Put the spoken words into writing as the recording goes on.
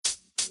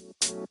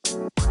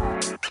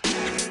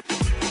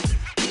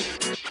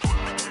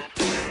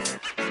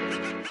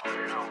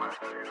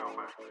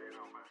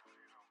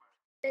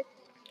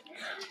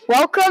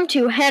Welcome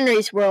to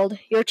Henry's World,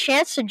 your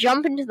chance to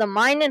jump into the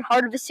mind and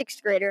heart of a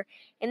sixth grader.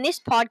 In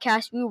this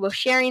podcast, we will be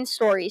sharing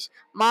stories,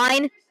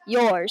 mine,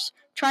 yours,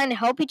 trying to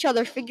help each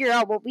other figure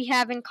out what we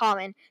have in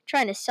common,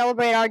 trying to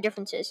celebrate our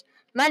differences.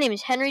 My name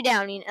is Henry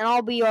Downing, and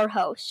I'll be your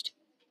host.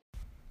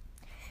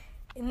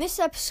 In this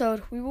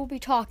episode, we will be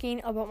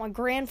talking about my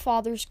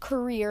grandfather's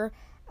career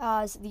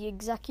as the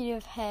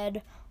executive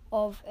head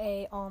of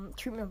a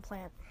treatment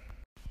plant.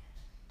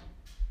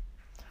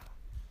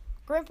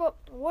 Grandpa,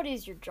 what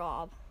is your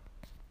job?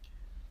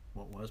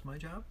 What was my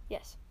job?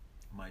 Yes.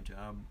 My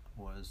job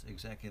was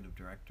executive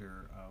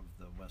director of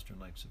the Western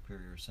Lake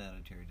Superior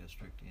Sanitary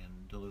District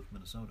in Duluth,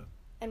 Minnesota.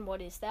 And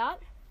what is that?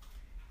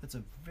 It's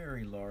a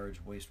very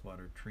large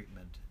wastewater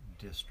treatment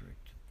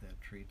district that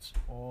treats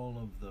all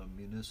of the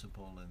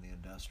municipal and the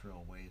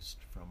industrial waste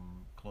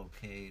from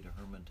Cloquet to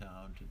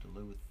Hermantown to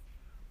Duluth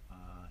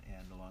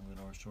and along the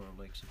north shore of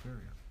Lake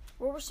Superior.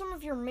 What were some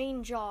of your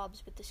main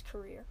jobs with this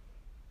career?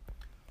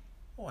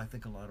 Oh, I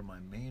think a lot of my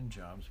main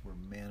jobs were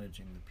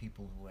managing the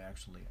people who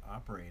actually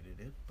operated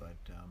it, but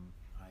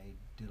I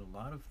did a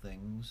lot of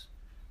things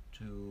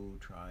to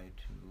try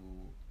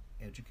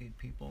to educate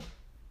people,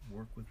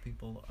 work with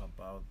people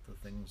about the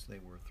things they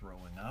were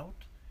throwing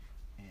out,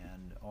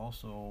 and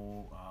also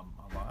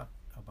a lot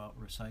about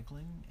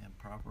recycling and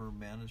proper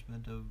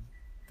management of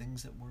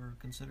things that were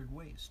considered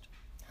waste.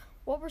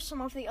 What were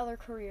some of the other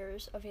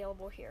careers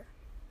available here?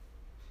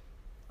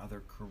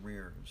 Other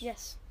careers?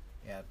 Yes.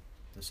 At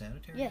the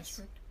sanitary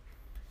district?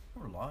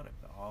 There were a lot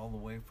of them, all the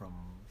way from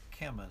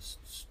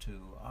chemists to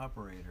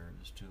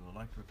operators to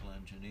electrical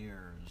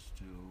engineers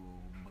to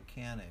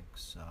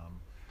mechanics,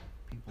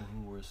 people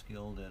who were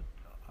skilled at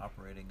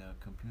operating a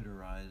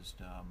computerized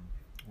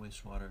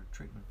wastewater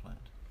treatment plant.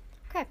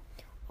 Okay.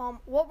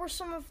 What were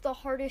some of the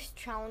hardest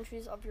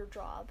challenges of your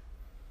job?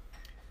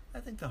 I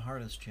think the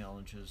hardest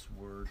challenges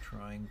were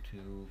trying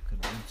to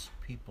convince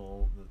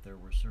people that there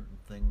were certain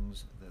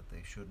things that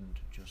they shouldn't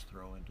just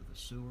throw into the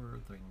sewer,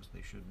 things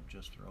they shouldn't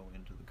just throw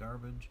into the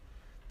garbage,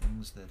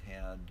 things that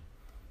had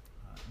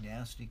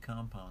nasty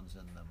compounds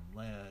in them,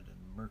 lead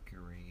and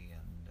mercury,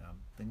 and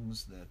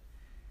things that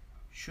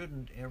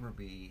shouldn't ever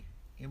be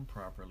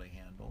improperly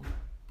handled,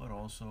 but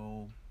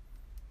also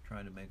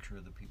trying to make sure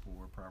that people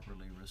were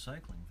properly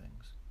recycling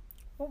things.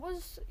 What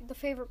was the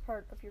favorite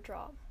part of your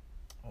job?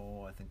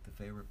 Oh, I think the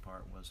favorite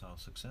part was how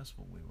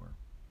successful we were.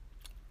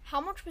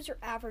 How much was your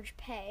average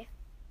pay?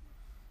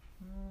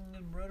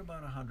 Right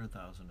about $100,000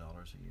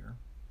 a year.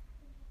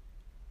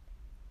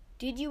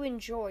 Did you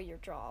enjoy your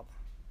job?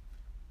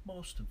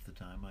 Most of the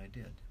time I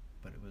did,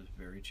 but it was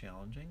very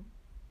challenging,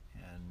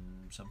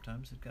 and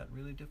sometimes it got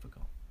really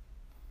difficult.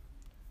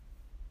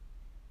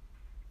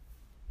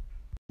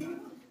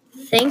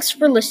 Thanks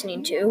for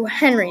listening to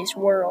Henry's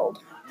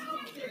World.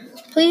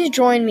 Please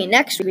join me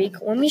next week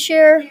when we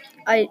share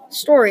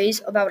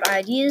stories about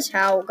ideas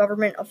how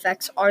government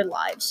affects our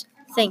lives.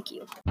 Thank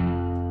you.